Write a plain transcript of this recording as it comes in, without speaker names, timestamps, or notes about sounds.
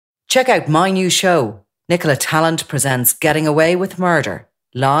Check out my new show, Nicola Tallant Presents Getting Away with Murder,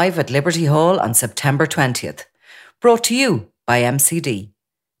 live at Liberty Hall on September 20th. Brought to you by MCD.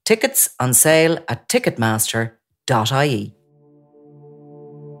 Tickets on sale at ticketmaster.ie.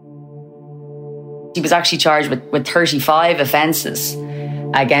 She was actually charged with 35 offences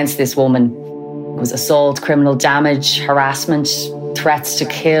against this woman. It was assault, criminal damage, harassment, threats to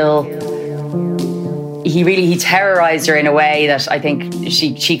kill. He terrorised her in a way that I think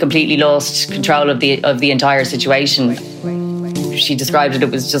she completely lost control of the entire situation. She described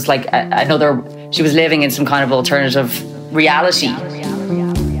it was just like she was living in some kind of alternative reality.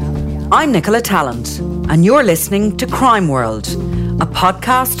 I'm Nicola Tallant, and you're listening to Crime World, a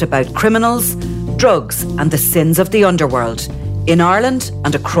podcast about criminals, drugs and the sins of the underworld in Ireland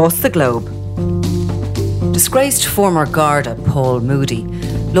and across the globe. Disgraced former Garda Paul Moody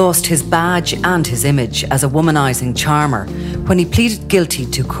lost his badge and his image as a womanising charmer when he pleaded guilty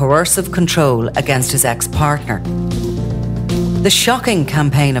to coercive control against his ex-partner. The shocking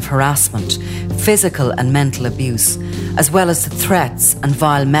campaign of harassment, physical and mental abuse, as well as the threats and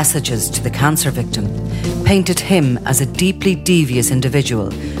vile messages to the cancer victim, painted him as a deeply devious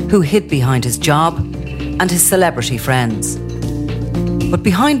individual who hid behind his job and his celebrity friends. But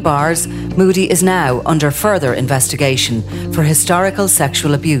behind bars, Moody is now under further investigation for historical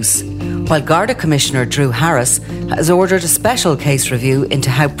sexual abuse, while Garda Commissioner Drew Harris has ordered a special case review into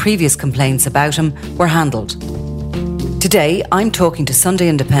how previous complaints about him were handled. Today, I'm talking to Sunday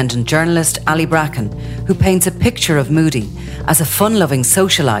Independent journalist Ali Bracken, who paints a picture of Moody as a fun-loving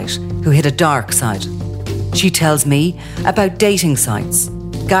socialite who hid a dark side. She tells me about dating sites,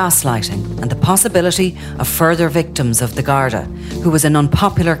 gaslighting and the possibility of further victims of the Garda, who was an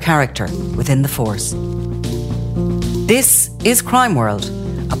unpopular character within the force. This is Crime World,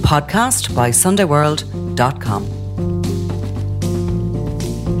 a podcast by SundayWorld.com.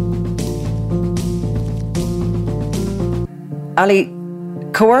 Ali,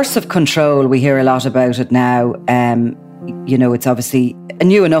 coercive control, we hear a lot about it now. It's obviously a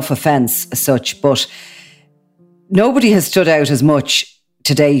new enough offence as such, but nobody has stood out as much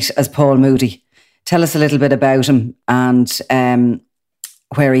to date as Paul Moody. Tell us a little bit about him and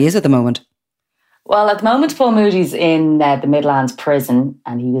where he is at the moment. Well, at the moment, Paul Moody's in the Midlands prison,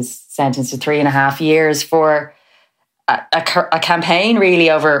 and he was sentenced to 3.5 years for a campaign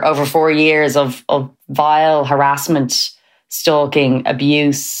really over 4 years of vile harassment, stalking,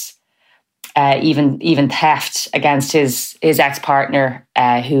 abuse, even theft against his ex-partner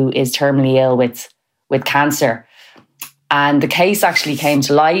who is terminally ill with cancer. And the case actually came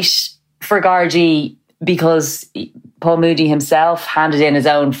to light for Gardaí because Paul Moody himself handed in his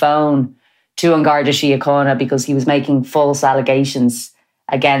own phone to An Garda Síochána because he was making false allegations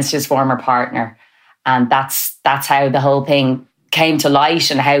against his former partner. And that's how the whole thing came to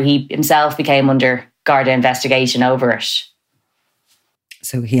light and how he himself became under Garda investigation over it.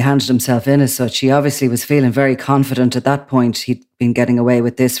 So he handed himself in as such. He obviously was feeling very confident at that point. He'd been getting away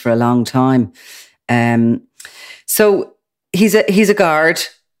with this for a long time. So he's a guard.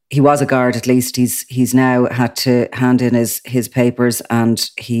 He was a guard, at least. He's now had to hand in his papers, and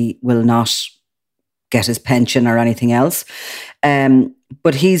he will not get his pension or anything else.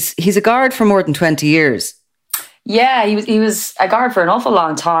 But he's a guard for more than 20 years. Yeah, he was a guard for an awful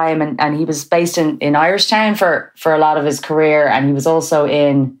long time, and he was based in Irishtown for a lot of his career, and he was also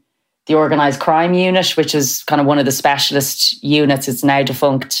in the organised crime unit, which is kind of one of the specialist units. It's now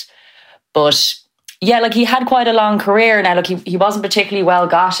defunct. But yeah, like he had quite a long career. Now, look, he wasn't particularly well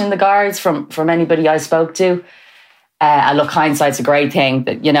got in the Guards from anybody I spoke to. And look, hindsight's a great thing,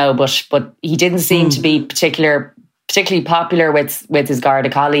 but he didn't seem to be particularly popular with his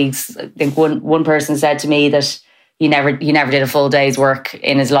Garda colleagues. I think one person said to me that he never did a full day's work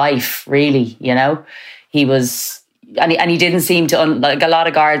in his life, really. He was, and he didn't seem to, like a lot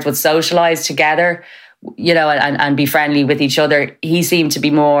of guards would socialise together, and be friendly with each other. He seemed to be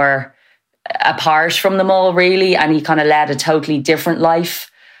more apart from them all, really, and he kind of led a totally different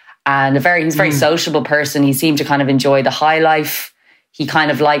life. And he's a very sociable person. He seemed to kind of enjoy the high life. He kind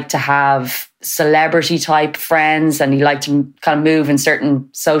of liked to have celebrity type friends, and he liked to kind of move in certain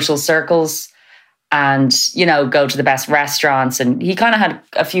social circles and, go to the best restaurants. And he kind of had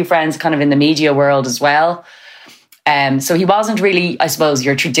a few friends kind of in the media world as well. So he wasn't really, I suppose,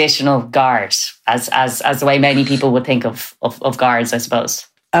 your traditional guard as the way many people would think of guards, I suppose.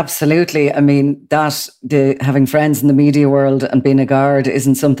 Absolutely. I mean, having friends in the media world and being a guard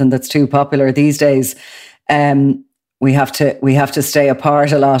isn't something that's too popular these days. We have to stay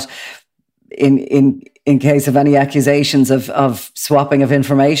apart a lot in case of any accusations of swapping of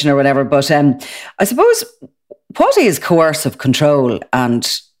information or whatever. But I suppose, what is coercive control, and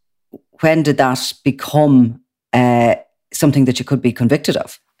when did that become something that you could be convicted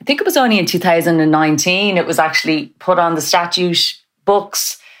of? I think it was only in 2019 it was actually put on the statute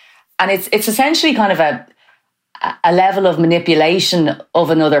books. And it's essentially kind of a level of manipulation of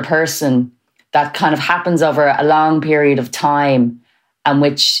another person that kind of happens over a long period of time, and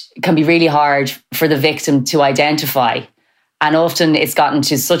which can be really hard for the victim to identify. And often it's gotten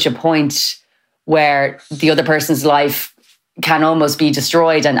to such a point where the other person's life can almost be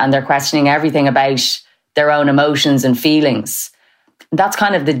destroyed, and they're questioning everything about their own emotions and feelings. That's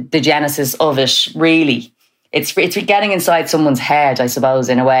kind of the genesis of it, really. It's getting inside someone's head, I suppose,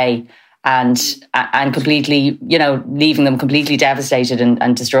 in a way, and completely, leaving them completely devastated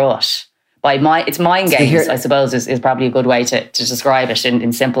and distraught. It's mind games, I suppose, is probably a good way to describe it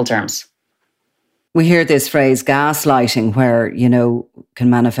in simple terms. We hear this phrase gaslighting, where, can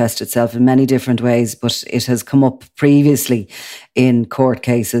manifest itself in many different ways, but it has come up previously in court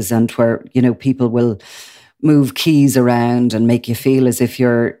cases, and where, people will move keys around and make you feel as if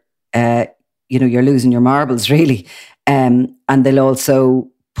you're losing your marbles, really. And they'll also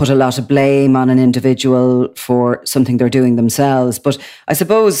put a lot of blame on an individual for something they're doing themselves. But I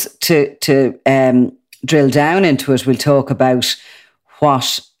suppose to drill down into it, we'll talk about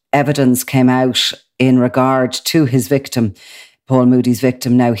what evidence came out in regard to his victim, Paul Moody's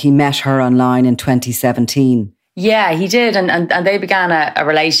victim. Now, he met her online in 2017. Yeah, he did. And they began a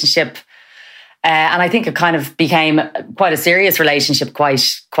relationship. And I think it kind of became quite a serious relationship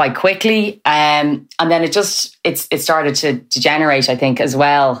quite quickly. And then it started to degenerate, I think, as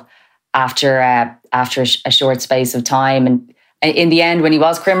well after a short space of time. And in the end, when he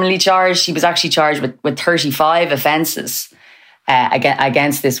was criminally charged, he was actually charged with 35 offences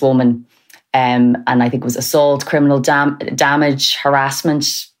against this woman. And I think it was assault, criminal damage,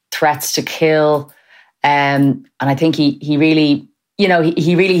 harassment, threats to kill. And I think he really...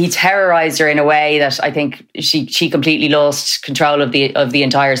 he terrorized her in a way that I think she completely lost control of the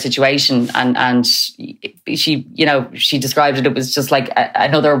entire situation, and she described it. It was just like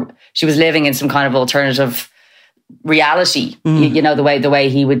she was living in some kind of alternative reality. The way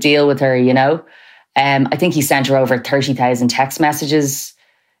he would deal with her. I think he sent her over 30,000 text messages.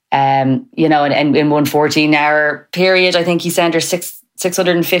 And in one 14-hour period, I think he sent her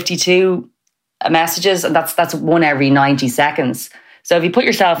 652 messages, and that's one every 90 seconds. So if you put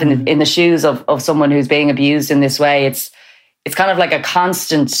yourself in the shoes of someone who's being abused in this way, it's kind of like a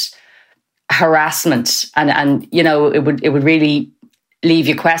constant harassment, and it would really leave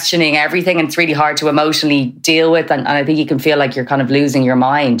you questioning everything, and it's really hard to emotionally deal with, and I think you can feel like you're kind of losing your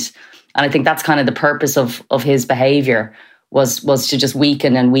mind. And I think that's kind of the purpose of his behaviour was to just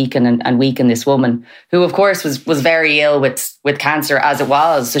weaken this woman, who of course was very ill with cancer as it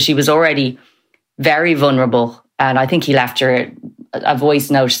was, so she was already very vulnerable. And I think he left her a voice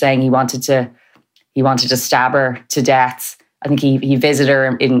note saying he wanted to stab her to death. I think he visited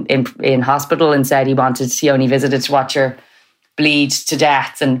her in hospital and said he only visited to watch her bleed to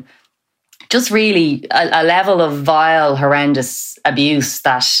death. And just really a level of vile, horrendous abuse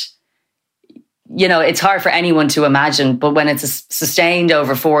that, it's hard for anyone to imagine. But when it's sustained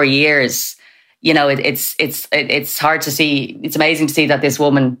over 4 years, it's hard to see. It's amazing to see that this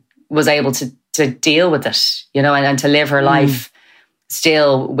woman was able to deal with it, and to live her life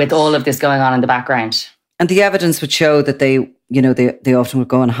still with all of this going on in the background. And the evidence would show that they often would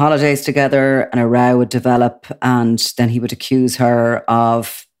go on holidays together, and a row would develop, and then he would accuse her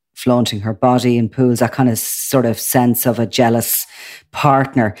of flaunting her body in pools, that kind of sort of sense of a jealous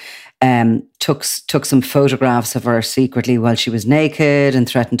partner. Took some photographs of her secretly while she was naked and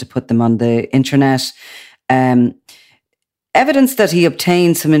threatened to put them on the internet. Evidence that he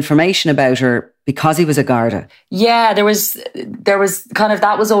obtained some information about her because he was a Garda. Yeah, there was kind of,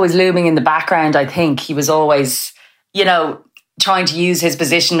 that was always looming in the background. I think he was always, trying to use his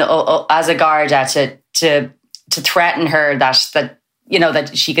position as a Garda to threaten her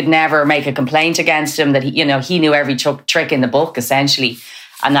that she could never make a complaint against him, that he knew every trick in the book essentially,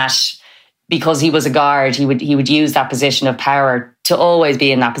 and that because he was a guard, he would use that position of power to always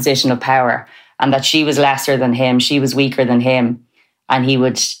be in that position of power. And that she was lesser than him, she was weaker than him, and he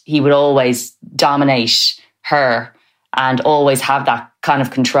would always dominate her and always have that kind of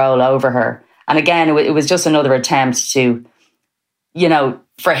control over her. And again, it was just another attempt to,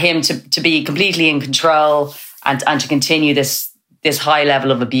 for him to be completely in control and to continue this high level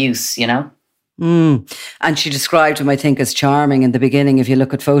of abuse, And she described him, I think, as charming in the beginning. If you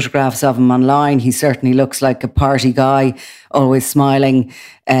look at photographs of him online, he certainly looks like a party guy, always smiling,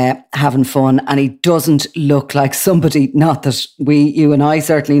 having fun. And he doesn't look like somebody, not that you and I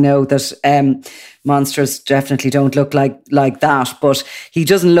certainly know that monsters definitely don't look like that, but he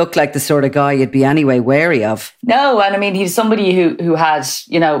doesn't look like the sort of guy you'd be anyway wary of. No, and I mean, he's somebody who had,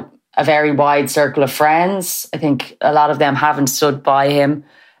 a very wide circle of friends. I think a lot of them haven't stood by him.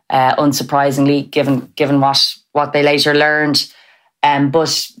 Unsurprisingly, given what they later learned,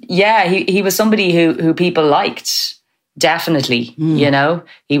 but yeah, he was somebody who people liked. Definitely,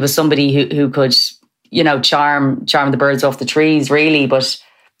 he was somebody who could, charm the birds off the trees, really. But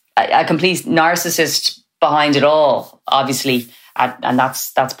a complete narcissist behind it all, obviously, and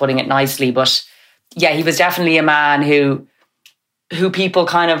that's putting it nicely. But yeah, he was definitely a man who people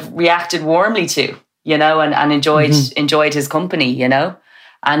kind of reacted warmly to, and enjoyed his company,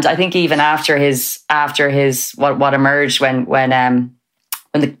 And I think even after his what emerged when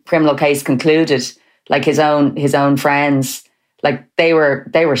the criminal case concluded, like his own friends, like they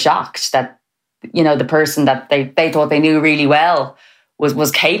were shocked that the person that they thought they knew really well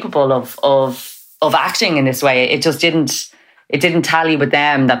was capable of acting in this way. It just didn't tally with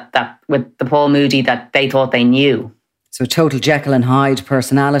them that with the Paul Moody that they thought they knew. So total Jekyll and Hyde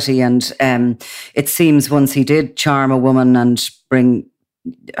personality, and it seems once he did charm a woman and bring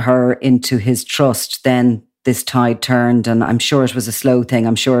her into his trust, then this tide turned, and I'm sure it was a slow thing.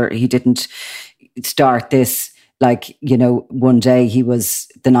 I'm sure he didn't start this like, one day he was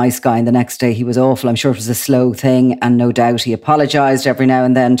the nice guy and the next day he was awful. I'm sure it was a slow thing, and no doubt he apologised every now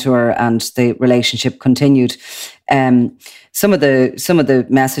and then to her, and the relationship continued. Some of the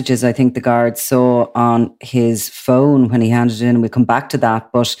messages I think the guards saw on his phone when he handed it in, and we'll come back to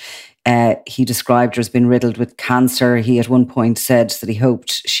that, but he described her as being riddled with cancer. He at one point said that he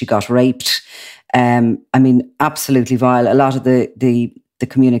hoped she got raped. I mean, absolutely vile. A lot of the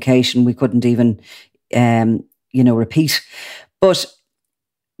communication we couldn't even, repeat. But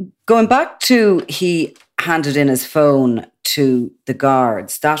going back to he handed in his phone to the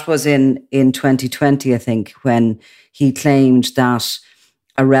guards, that was in 2020, I think, when he claimed that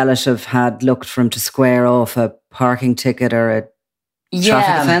a relative had looked for him to square off a parking ticket or a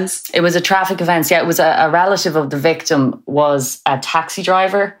traffic offence? It was a traffic offence. Yeah, it was a relative of the victim was a taxi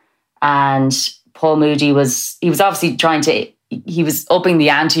driver, and Paul Moody was obviously he was upping the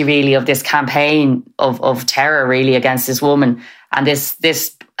ante really of this campaign of terror really against this woman, and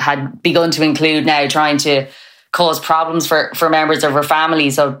this had begun to include now trying to cause problems for members of her family.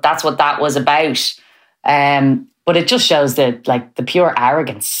 So that's what that was about. But it just shows the pure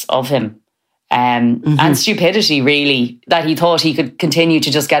arrogance of him. And stupidity, really, that he thought he could continue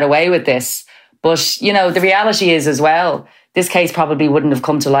to just get away with this. But, the reality is as well, this case probably wouldn't have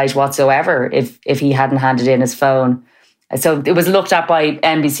come to light whatsoever if he hadn't handed in his phone. So it was looked at by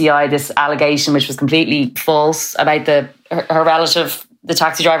NBCI, this allegation, which was completely false, about her relative, the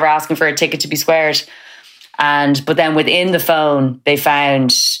taxi driver, asking for a ticket to be squared. But then within the phone, they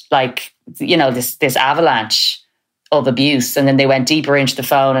found this avalanche of abuse, and then they went deeper into the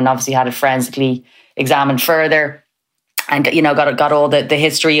phone and obviously had it forensically examined further, and got all the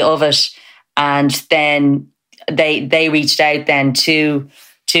history of it, and then they reached out then to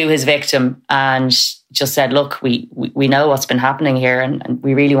his victim and just said, look, we know what's been happening here, and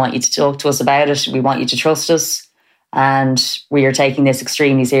we really want you to talk to us about it. We want you to trust us, and we are taking this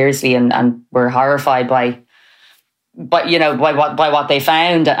extremely seriously, and we're horrified by what they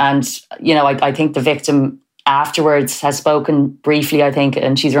found. And I think the victim afterwards has spoken briefly, I think,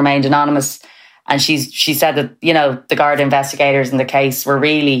 and she's remained anonymous. And she said that, the Garda investigators in the case were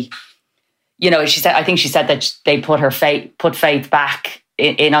really, she said that they put faith back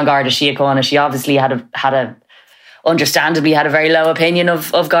in An Garda Síochána. She obviously understandably had a very low opinion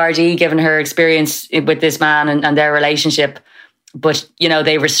of Gardaí, given her experience with this man and their relationship. But,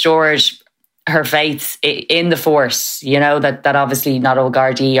 they restored her faith in the force, that obviously not all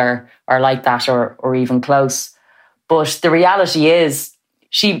Gardaí are like that or even close. But the reality is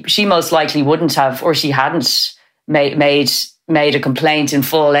she most likely wouldn't have, or she hadn't made a complaint in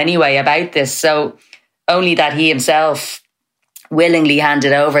full anyway about this. So only that he himself willingly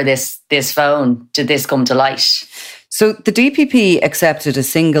handed over this phone did this come to light. So the DPP accepted a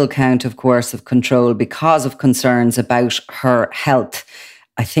single count of coercive control because of concerns about her health.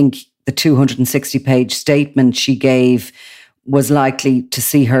 I think the 260-page statement she gave was likely to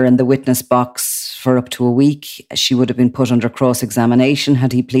see her in the witness box for up to a week. She would have been put under cross-examination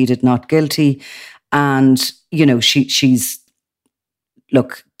had he pleaded not guilty. And, she's,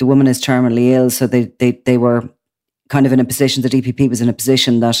 look, the woman is terminally ill, so they were kind of in a position, the DPP was in a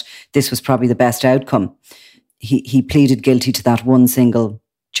position that this was probably the best outcome. He pleaded guilty to that one single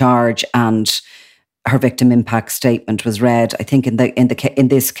charge, and her victim impact statement was read. I think in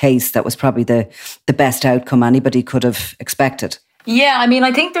this case, that was probably the best outcome anybody could have expected. Yeah, I mean,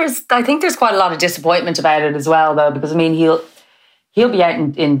 I think there's quite a lot of disappointment about it as well, though, because I mean, he'll be out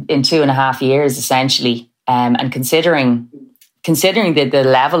in 2.5 years essentially, and considering the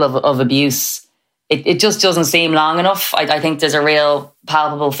level of abuse, it just doesn't seem long enough. I think there's a real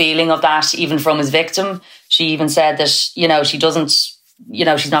palpable feeling of that, even from his victim. She even said that, she doesn't,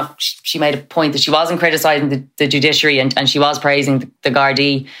 she made a point that she wasn't criticising the judiciary and she was praising the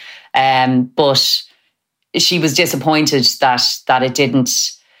Gardaí, but she was disappointed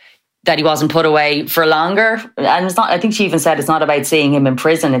that he wasn't put away for longer. And it's not, I think she even said it's not about seeing him in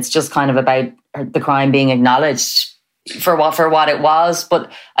prison. It's just kind of about the crime being acknowledged for what it was.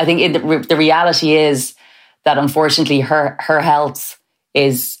 But I think the reality is that unfortunately her health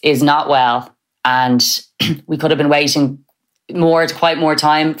is not well, and we could have been waiting quite more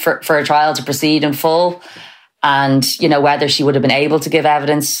time for a trial to proceed in full. And, whether she would have been able to give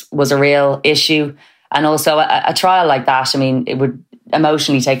evidence was a real issue. And also a trial like that, I mean, it would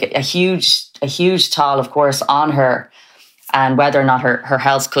emotionally take a huge toll, of course, on her, and whether or not her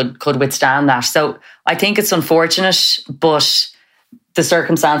health could withstand that. So I think it's unfortunate, but the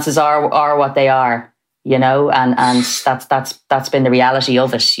circumstances are what they are, and that's been the reality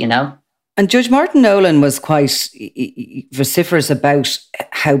of it, And Judge Martin Nolan was quite vociferous about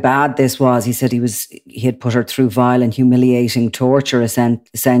how bad this was. He said he had put her through vile and humiliating torture,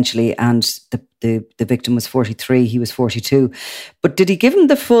 essentially, and the victim was 43, he was 42. But did he give him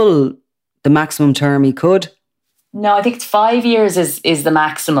the maximum term he could? No, I think it's 5 years is the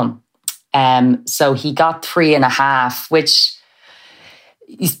maximum. So he got 3.5, which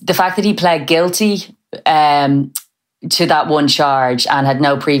the fact that he pled guilty to that one charge and had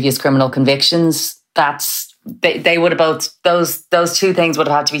no previous criminal convictions, they would have both, those two things would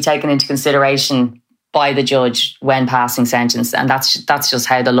have had to be taken into consideration by the judge when passing sentence. And that's just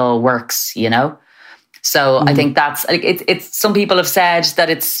how the law works, So I think that's, it's some people have said that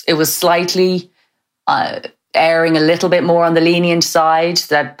it was slightly erring a little bit more on the lenient side,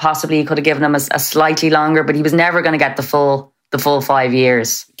 that possibly he could have given him a slightly longer, but he was never going to get the full 5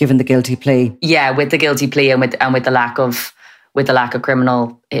 years. Given the guilty plea. Yeah, with the guilty plea and with the lack of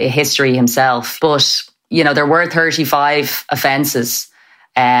criminal history himself. But, there were 35 offences.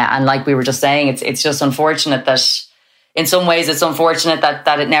 And like we were just saying, it's just unfortunate that, in some ways, it's unfortunate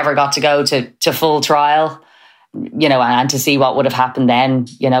that it never got to go to full trial, and to see what would have happened then,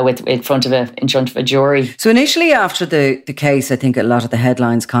 in front of a jury. So initially after the case, I think a lot of the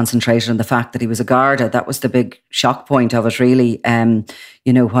headlines concentrated on the fact that he was a Garda. That was the big shock point of it, really.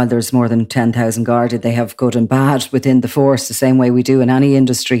 While there's more than 10,000 Garda, they have good and bad within the force, the same way we do in any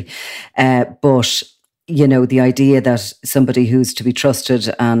industry. But the idea that somebody who's to be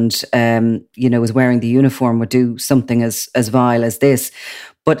trusted and, is wearing the uniform would do something as vile as this.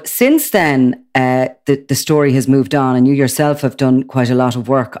 But since then, the story has moved on, and you yourself have done quite a lot of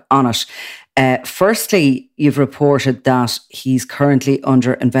work on it. Firstly, you've reported that he's currently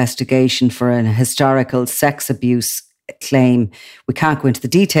under investigation for an historical sex abuse claim. We can't go into the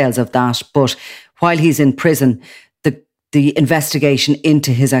details of that, but while he's in prison, the investigation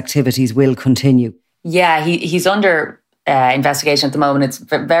into his activities will continue. Yeah, he's under investigation at the moment. It's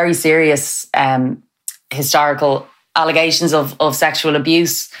very serious historical allegations of sexual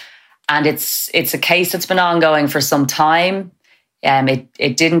abuse, and it's a case that's been ongoing for some time.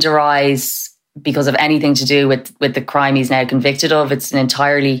 It didn't arise because of anything to do with the crime he's now convicted of. It's an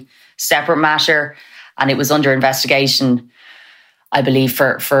entirely separate matter, and it was under investigation, I believe,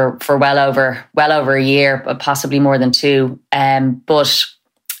 for well over a year, but possibly more than 2. But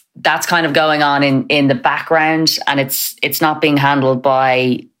that's kind of going on in the background, and it's not being handled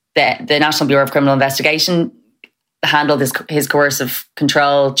by the National Bureau of Criminal Investigation. Handled his coercive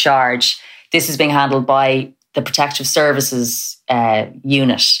control charge. This is being handled by the Protective Services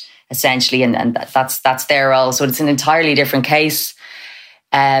unit, essentially, and that's their role. So it's an entirely different case.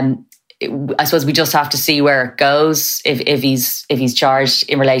 I suppose we just have to see where it goes. If he's charged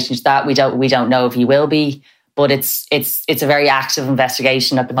in relation to that, we don't know if he will be. But it's a very active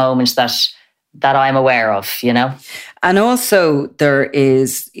investigation at the moment that I'm aware of, And also there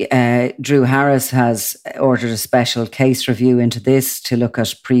is, Drew Harris has ordered a special case review into this to look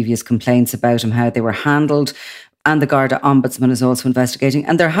at previous complaints about him, how they were handled. And the Garda Ombudsman is also investigating.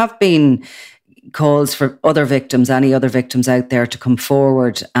 And there have been calls for other victims, any other victims out there, to come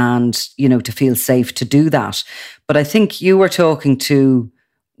forward and, to feel safe to do that. But I think you were talking to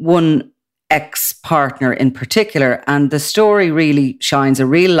one ex-partner in particular. And the story really shines a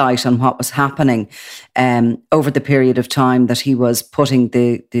real light on what was happening over the period of time that he was putting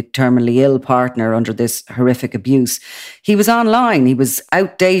the terminally ill partner under this horrific abuse. He was online, he was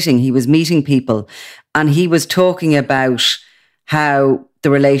out dating, he was meeting people, and he was talking about how the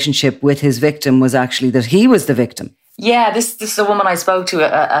relationship with his victim was actually that he was the victim. Yeah, this is a woman I spoke to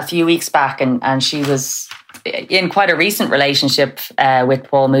a few weeks back, and she was in quite a recent relationship with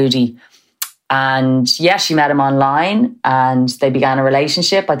Paul Moody. And yeah, she met him online and they began a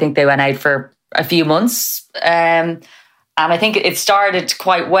relationship. I think they went out for a few months. And I think it started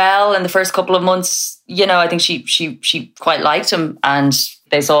quite well in the first couple of months. You know, I think she quite liked him and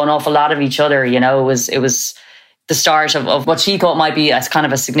they saw an awful lot of each other. You know, it was the start of what she thought might be as kind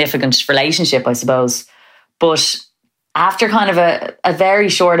of a significant relationship, I suppose. But after kind of a very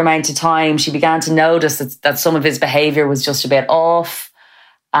short amount of time, she began to notice that some of his behavior was just a bit off.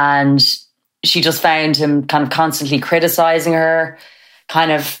 And she just found him kind of constantly criticizing her,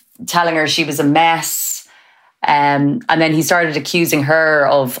 kind of telling her she was a mess. And then he started accusing her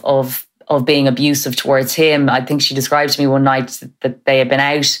of being abusive towards him. I think she described to me one night that they had been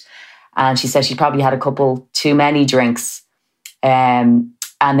out and she said she probably had a couple too many drinks. And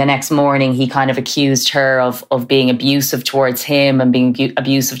the next morning he kind of accused her of being abusive towards him and being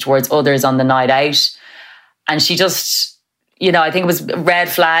abusive towards others on the night out. And she just, you know, I think it was red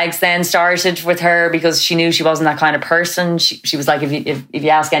flags then started with her because she knew she wasn't that kind of person. She was like, if you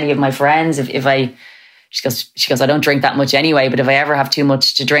ask any of my friends, she goes, I don't drink that much anyway, but if I ever have too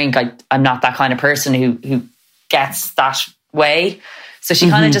much to drink, I'm not that kind of person who gets that way. So she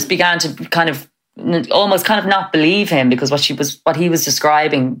kind of just began to kind of almost kind of not believe him because what he was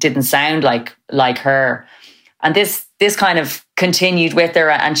describing didn't sound like her. And this kind of continued with her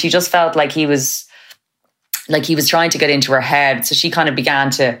and she just felt like he was trying to get into her head. So she kind of began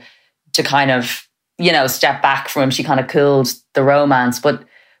to kind of, you know, step back from him. She kind of cooled the romance. But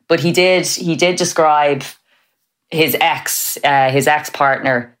he did describe his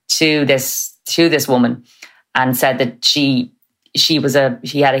ex-partner to this woman and said that he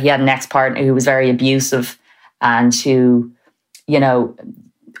had an ex-partner who was very abusive and who, you know,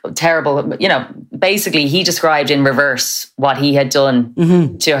 terrible, you know, basically he described in reverse what he had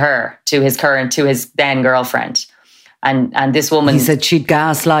done to her, to his then girlfriend. And this woman, he said she'd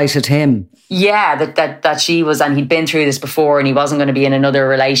gaslighted him. Yeah, that she was, and he'd been through this before and he wasn't going to be in another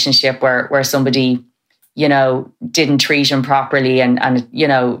relationship where somebody, you know, didn't treat him properly and you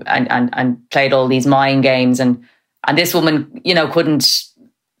know, and played all these mind games. And this woman, you know,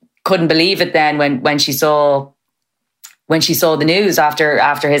 couldn't believe it then when she saw the news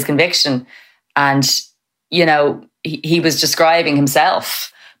after his conviction. And, you know, he was describing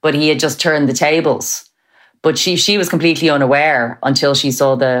himself, but he had just turned the tables. But she was completely unaware until she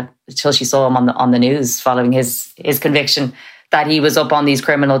saw him on the news following his conviction that he was up on these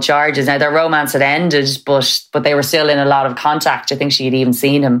criminal charges. Now their romance had ended, but they were still in a lot of contact. I think she had even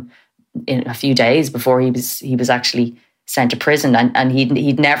seen him in a few days before he was actually sent to prison. And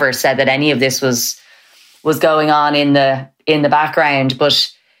he'd never said that any of this was going on in the background.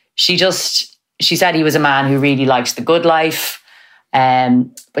 But she said he was a man who really liked the good life.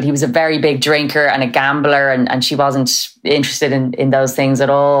 But he was a very big drinker and a gambler, and she wasn't interested in those things at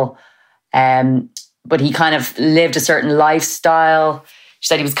all. But he kind of lived a certain lifestyle. She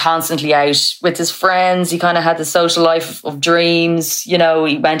said he was constantly out with his friends. He kind of had the social life of dreams. You know,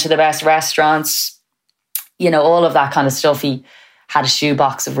 he went to the best restaurants, you know, all of that kind of stuff. He had a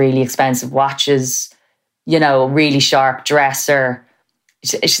shoebox of really expensive watches, you know, a really sharp dresser.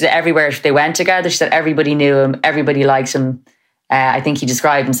 She said everywhere they went together, she said everybody knew him, everybody liked him. I think he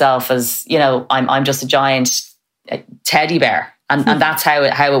described himself as, you know, I'm just a giant teddy bear. And that's how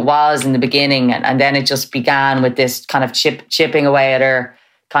it was in the beginning. And then it just began with this kind of chipping away at her,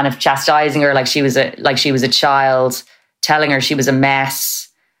 kind of chastising her like she was a child, telling her she was a mess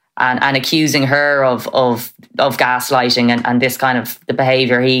and accusing her of gaslighting and this kind of the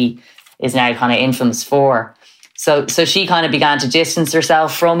behavior he is now kind of infamous for. So she kind of began to distance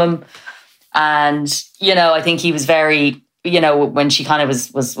herself from him. And, you know, I think he was very, you know, when she kind of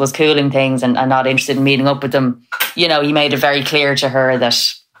was cooling things and not interested in meeting up with them, you know, he made it very clear to her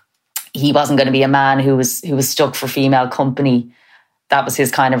that he wasn't going to be a man who was stuck for female company. That was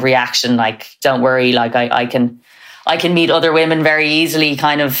his kind of reaction, like, don't worry, like I can meet other women very easily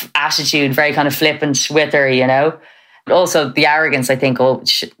kind of attitude, very kind of flippant with her, you know. But also the arrogance, I think,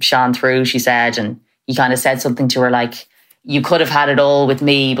 shone through, she said, and he kind of said something to her like, you could have had it all with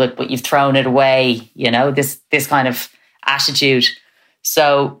me, but you've thrown it away, you know, this kind of attitude.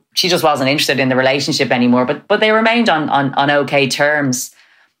 So she just wasn't interested in the relationship anymore, but they remained on okay terms.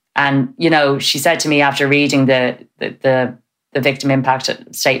 And, you know, she said to me after reading the victim impact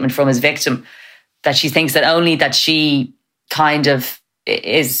statement from his victim that she thinks that only that she kind of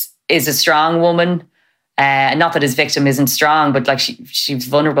is a strong woman. Not that his victim isn't strong, but like she was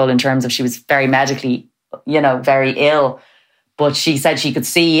vulnerable in terms of she was very medically, you know, very ill. But she said she could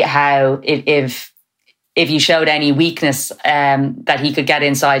see how if you showed any weakness, that he could get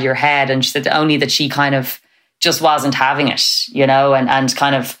inside your head. And she said only that she kind of just wasn't having it, you know, and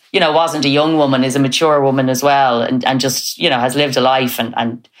kind of, you know, wasn't a young woman, is a mature woman as well, and just, you know, has lived a life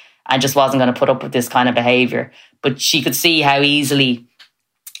and just wasn't going to put up with this kind of behaviour. But she could see how easily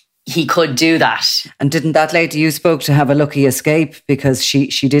he could do that. And didn't that lady you spoke to have a lucky escape because she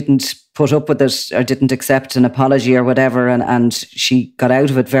didn't put up with it or didn't accept an apology or whatever, and she got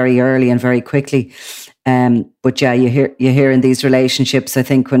out of it very early and very quickly. But yeah, you hear in these relationships, I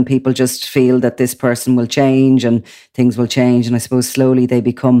think, when people just feel that this person will change and things will change, and I suppose slowly they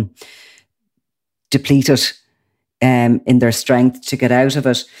become depleted in their strength to get out of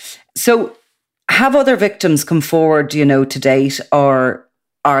it. So have other victims come forward, you know, to date, or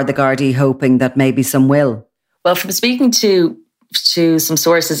are the Gardaí hoping that maybe some will? Well, from speaking to some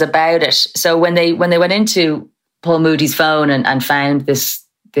sources about it, so when they went into Paul Moody's phone and found this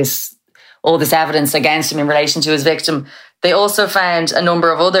all this evidence against him in relation to his victim, they also found a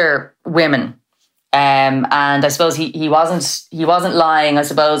number of other women. And I suppose he wasn't lying, I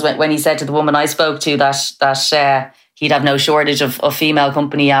suppose, when he said to the woman I spoke to that he'd have no shortage of female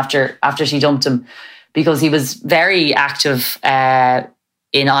company after she dumped him, because he was very active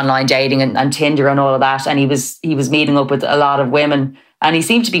in online dating and Tinder and all of that. And he was meeting up with a lot of women, and he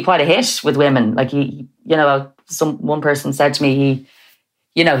seemed to be quite a hit with women. Like he you know, one person said to me,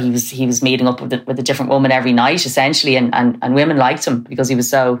 he was meeting up with a different woman every night, essentially, and women liked him because he was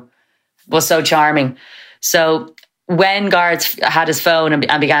so charming. So when guards had his phone and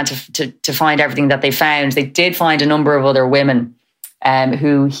began to find everything that they found, they did find a number of other women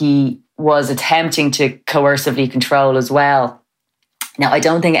who he was attempting to coercively control as well. Now, I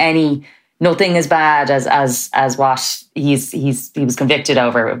don't think nothing as bad as what he was convicted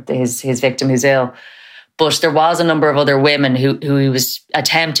over, his victim who's ill. But there was a number of other women who he was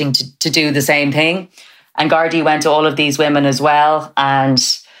attempting to do the same thing. And Gardaí went to all of these women as well. And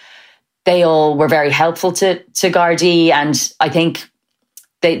they all were very helpful to Gardaí. And I think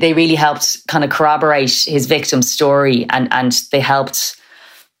they really helped kind of corroborate his victim's story. And they helped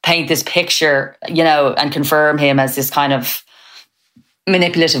paint this picture, you know, and confirm him as this kind of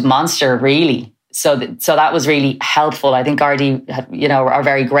manipulative monster, really. So that was really helpful. I think Gardaí, you know, are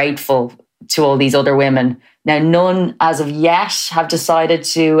very grateful to all these other women. Now, none as of yet have decided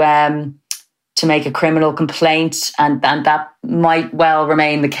to make a criminal complaint, and that might well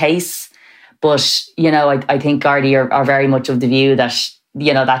remain the case. But, you know, I think Gardaí are very much of the view that,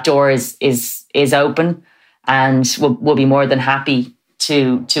 you know, that door is open, and will be more than happy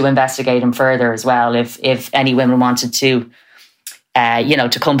to investigate him further as well if any women wanted to, you know,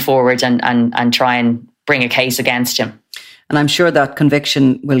 to come forward and try and bring a case against him. And I'm sure that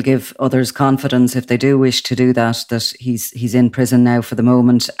conviction will give others confidence, if they do wish to do that he's in prison now for the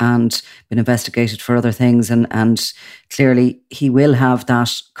moment and been investigated for other things. And clearly he will have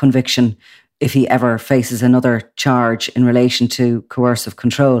that conviction if he ever faces another charge in relation to coercive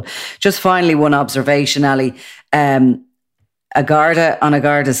control. Just finally, one observation, Ali. A Garda on a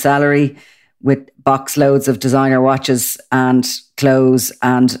Garda salary with box loads of designer watches and clothes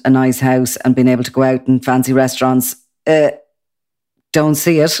and a nice house and being able to go out in fancy restaurants, don't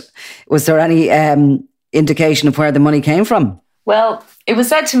see it. Was there any indication of where the money came from? Well, it was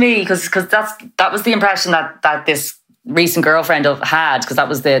said to me, because that was the impression that this recent girlfriend had, because that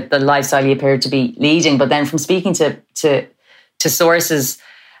was the lifestyle he appeared to be leading. But then from speaking to sources,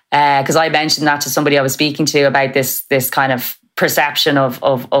 because I mentioned that to somebody I was speaking to about this kind of perception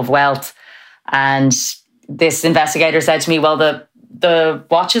of wealth, and this investigator said to me, well, the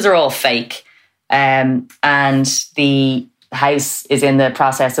watches are all fake, and the house is in the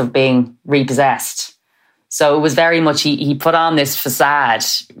process of being repossessed. So it was very much, he put on this facade,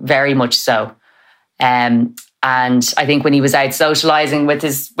 very much so. And I think when he was out socialising with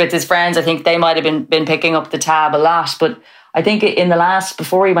his friends, I think they might have been picking up the tab a lot. But I think in the last,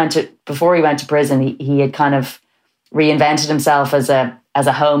 before he went to prison, he had kind of reinvented himself as a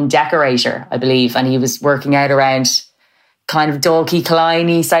home decorator, I believe, and he was working out around kind of Dalkey,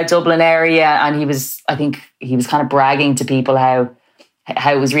 Killiney, South Dublin area, and I think he was kind of bragging to people how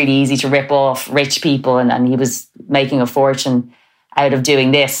it was really easy to rip off rich people, and he was making a fortune out of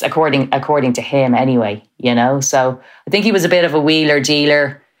doing this, according to him anyway, you know. So I think he was a bit of a wheeler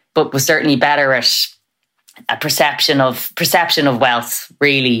dealer, but was certainly better at a perception of wealth,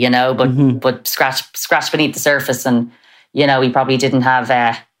 really, but scratch beneath the surface, and he probably didn't have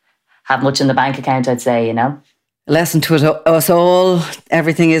much in the bank account, I'd say. A lesson to us all: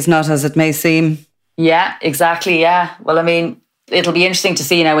 everything is not as it may seem. Yeah, exactly. Yeah. Well, I mean, it'll be interesting to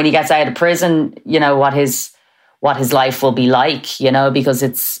see when he gets out of prison, what his life will be like, because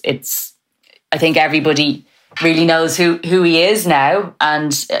it's. I think everybody really knows who he is now,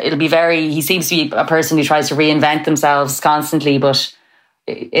 and he seems to be a person who tries to reinvent themselves constantly, but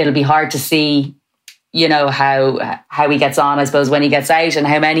it'll be hard to see, how he gets on, I suppose, when he gets out, and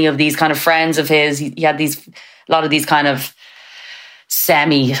how many of these kind of friends of his, he had a lot of these kind of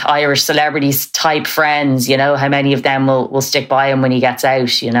semi-Irish celebrities type friends, how many of them will stick by him when he gets out,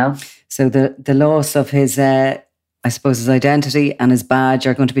 So the loss of his, I suppose, his identity and his badge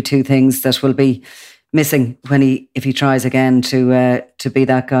are going to be two things that will be missing if he tries again to be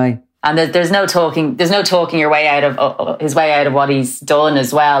that guy. And there's no talking your way out of his way out of what he's done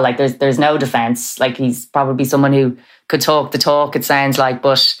as well. Like there's no defense. Like he's probably someone who could talk the talk, it sounds like,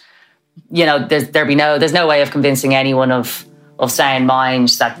 but there's no way of convincing anyone of sound mind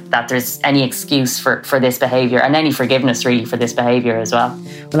that there's any excuse for this behaviour, and any forgiveness really for this behaviour as well.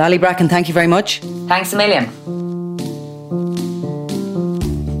 Well, Ali Bracken, thank you very much. Thanks a million.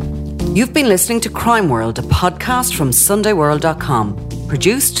 You've been listening to Crime World, a podcast from SundayWorld.com,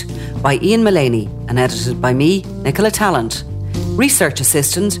 produced by Ian Mullaney and edited by me, Nicola Tallant. Research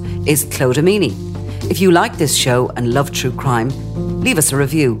assistant is Claude Amini. If you like this show and love true crime, leave us a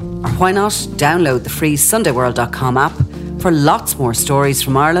review, or why not download the free SundayWorld.com app for lots more stories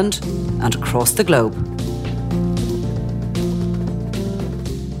from Ireland and across the globe.